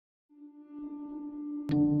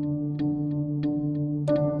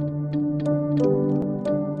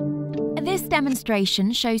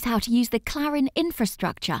demonstration shows how to use the CLARIN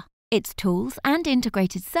infrastructure, its tools and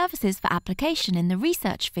integrated services for application in the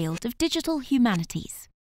research field of digital humanities.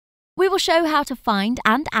 We will show how to find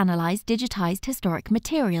and analyse digitized historic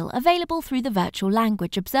material available through the Virtual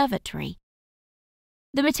Language Observatory.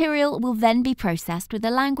 The material will then be processed with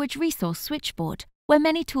the Language Resource Switchboard, where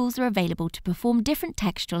many tools are available to perform different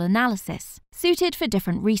textual analysis, suited for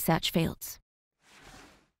different research fields.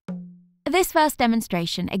 This first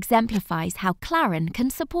demonstration exemplifies how CLARIN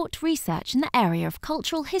can support research in the area of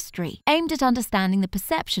cultural history aimed at understanding the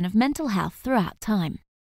perception of mental health throughout time.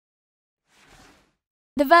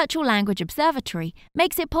 The Virtual Language Observatory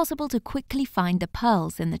makes it possible to quickly find the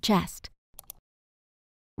pearls in the chest.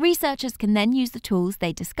 Researchers can then use the tools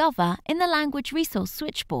they discover in the Language Resource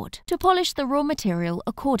Switchboard to polish the raw material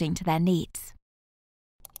according to their needs.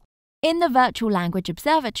 In the Virtual Language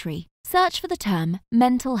Observatory, search for the term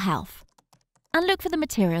mental health and look for the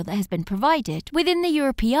material that has been provided within the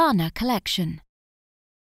Europeana collection.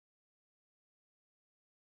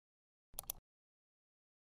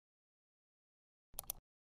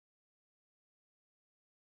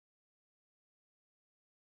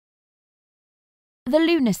 The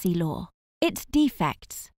Lunacy Law, its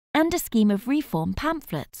defects, and a scheme of reform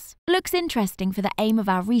pamphlets looks interesting for the aim of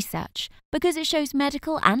our research because it shows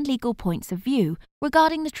medical and legal points of view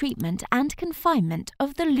regarding the treatment and confinement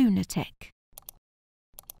of the lunatic.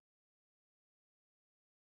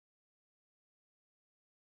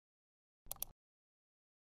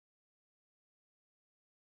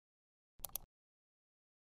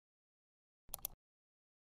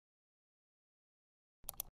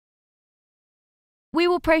 We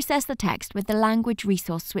will process the text with the Language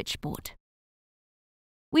Resource Switchboard.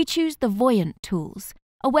 We choose the Voyant tools,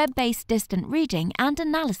 a web-based distant reading and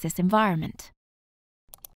analysis environment.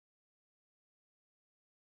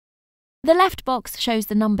 The left box shows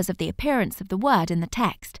the numbers of the appearance of the word in the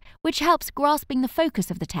text, which helps grasping the focus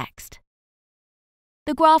of the text.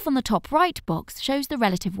 The graph on the top right box shows the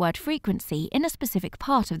relative word frequency in a specific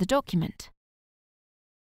part of the document.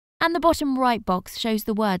 And the bottom right box shows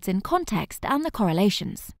the words in context and the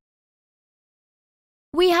correlations.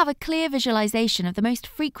 We have a clear visualization of the most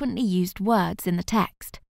frequently used words in the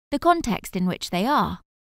text, the context in which they are,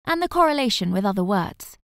 and the correlation with other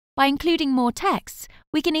words. By including more texts,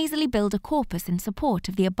 we can easily build a corpus in support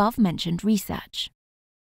of the above-mentioned research.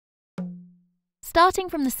 Starting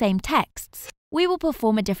from the same texts, we will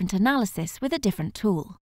perform a different analysis with a different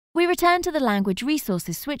tool. We return to the Language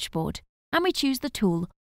Resources Switchboard, and we choose the tool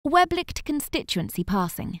Web-linked constituency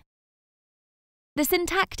parsing. The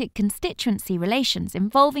syntactic constituency relations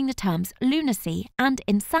involving the terms lunacy and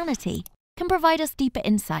insanity can provide us deeper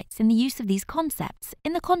insights in the use of these concepts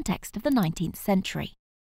in the context of the 19th century.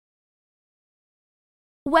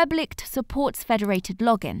 Web-linked supports federated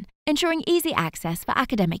login, ensuring easy access for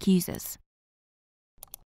academic users.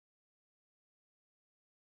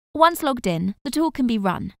 Once logged in, the tool can be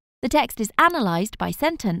run. The text is analysed by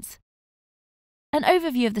sentence. An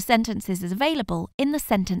overview of the sentences is available in the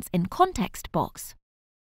Sentence in Context box.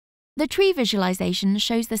 The tree visualization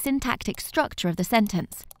shows the syntactic structure of the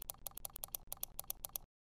sentence.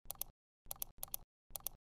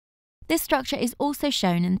 This structure is also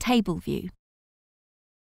shown in Table View.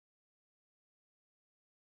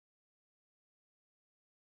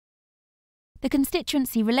 The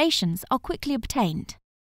constituency relations are quickly obtained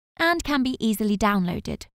and can be easily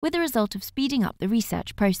downloaded, with the result of speeding up the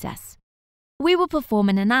research process. We will perform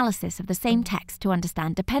an analysis of the same text to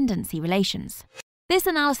understand dependency relations. This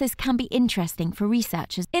analysis can be interesting for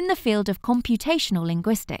researchers in the field of computational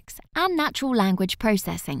linguistics and natural language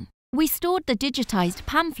processing. We stored the digitized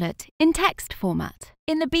pamphlet in text format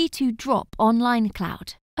in the B2 Drop online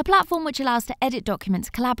cloud, a platform which allows to edit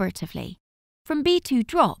documents collaboratively. From B2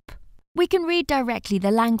 Drop, we can read directly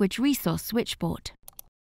the Language Resource Switchboard.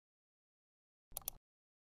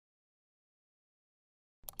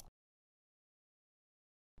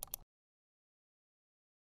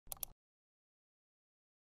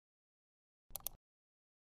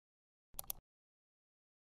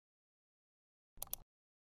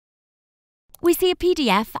 We see a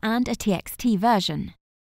PDF and a TXT version.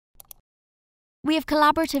 We have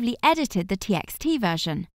collaboratively edited the TXT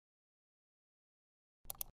version.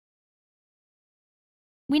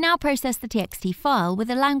 We now process the TXT file with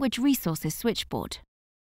the Language Resources Switchboard.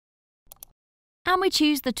 And we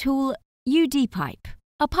choose the tool UDPipe,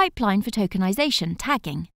 a pipeline for tokenization,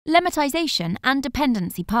 tagging, lemmatization, and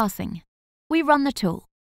dependency parsing. We run the tool.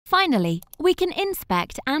 Finally, we can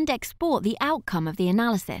inspect and export the outcome of the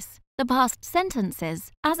analysis, the parsed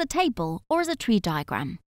sentences, as a table or as a tree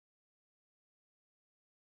diagram.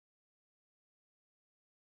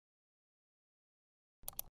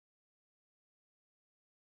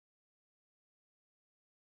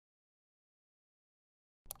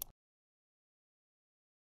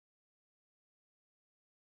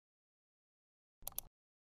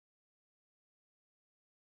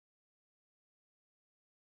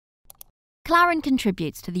 CLARIN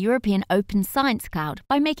contributes to the European Open Science Cloud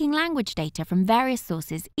by making language data from various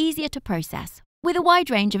sources easier to process, with a wide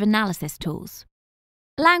range of analysis tools.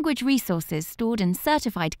 Language resources stored in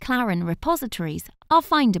certified CLARIN repositories are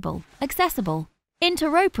findable, accessible,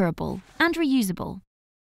 interoperable, and reusable.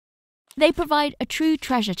 They provide a true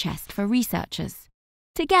treasure chest for researchers.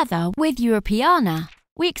 Together with Europeana,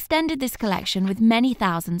 we extended this collection with many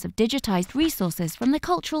thousands of digitized resources from the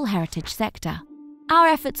cultural heritage sector. Our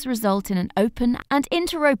efforts result in an open and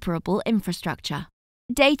interoperable infrastructure.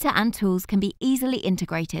 Data and tools can be easily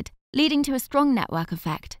integrated, leading to a strong network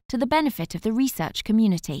effect to the benefit of the research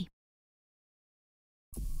community.